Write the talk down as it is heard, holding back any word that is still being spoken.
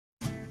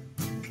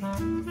Hey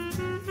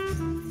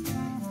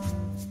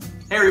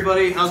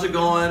everybody, how's it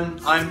going?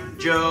 I'm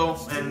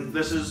Joe, and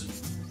this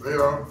is...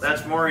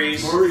 That's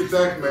Maurice. Maurice,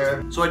 thanks,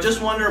 man. So I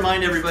just wanted to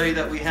remind everybody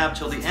that we have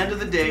till the end of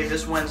the day,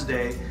 this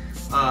Wednesday,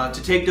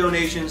 to take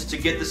donations to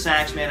get the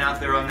Saxman out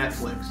there on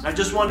Netflix. I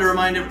just wanted to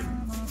remind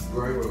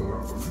everybody...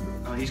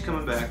 Oh, he's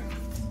coming back.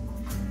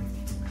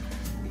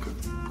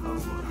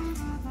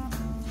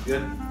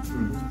 Good?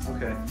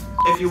 Okay.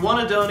 If you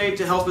want to donate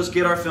to help us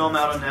get our film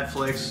out on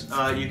Netflix,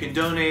 you can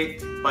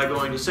donate by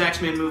going to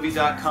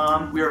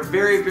saxmanmovie.com. We are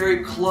very,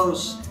 very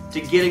close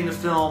to getting the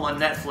film on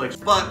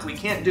Netflix, but we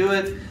can't do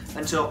it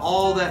until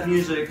all that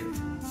music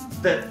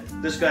that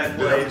this guy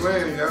plays,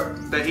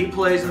 that he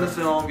plays in the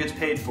film, gets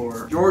paid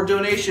for. Your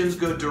donations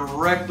go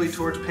directly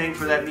towards paying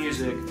for that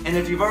music. And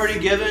if you've already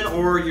given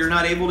or you're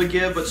not able to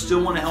give but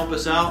still want to help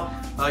us out,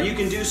 you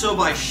can do so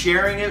by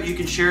sharing it. You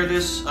can share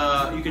this,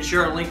 you can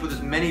share a link with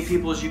as many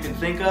people as you can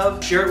think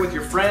of. Share it with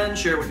your friends,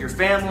 share it with your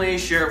family,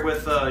 share it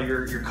with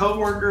your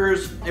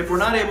co-workers. If we're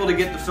not able to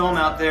get the film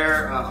out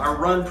there, our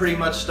run pretty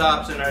much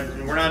stops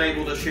and we're not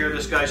able to share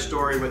this guy's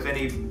story with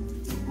any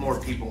more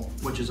people,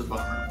 which is a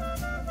bummer.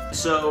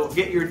 So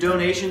get your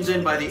donations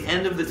in by the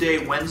end of the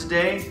day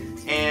Wednesday,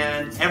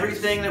 and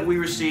everything that we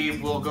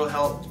receive will go to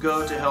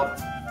help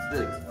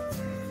the...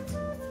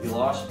 You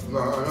lost? No,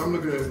 I'm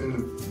looking at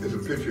there's a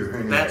picture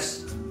hanging.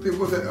 That's...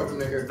 What's that up in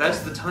there? That's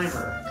the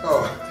timer.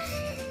 Oh.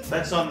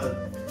 That's on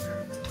the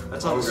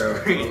the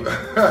screen.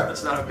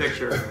 That's not a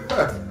picture.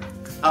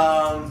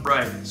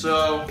 Right.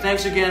 So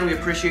thanks again. We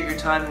appreciate your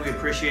time and we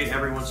appreciate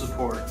everyone's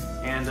support.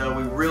 And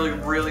we really,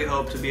 really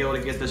hope to be able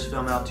to get this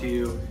film out to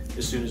you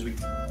as soon as we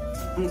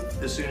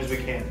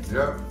can.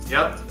 Yep.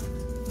 Yep.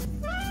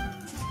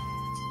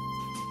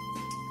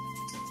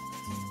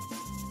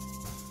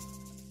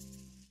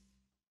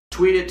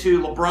 Tweet it to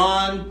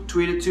LeBron,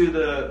 tweet it to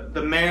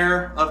the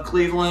mayor of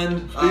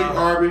Cleveland. Steve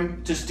Harvey.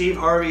 To Steve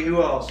Harvey,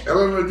 who else?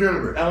 Ellen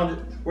DeGeneres.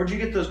 Ellen, where'd you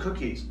get those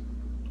cookies?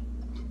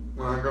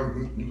 Well, the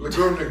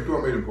girl next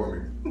door made them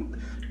for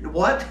me.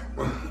 What?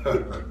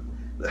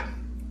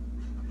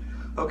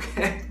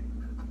 Okay.